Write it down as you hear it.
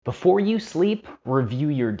Before you sleep, review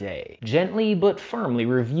your day. Gently but firmly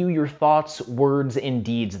review your thoughts, words, and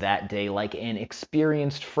deeds that day like an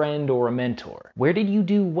experienced friend or a mentor. Where did you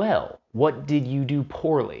do well? What did you do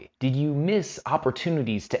poorly? Did you miss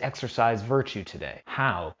opportunities to exercise virtue today?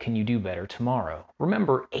 How can you do better tomorrow?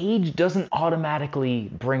 Remember, age doesn't automatically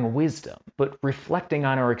bring wisdom, but reflecting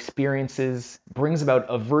on our experiences brings about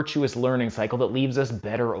a virtuous learning cycle that leaves us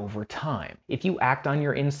better over time. If you act on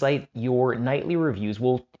your insight, your nightly reviews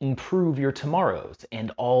will improve your tomorrows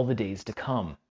and all the days to come.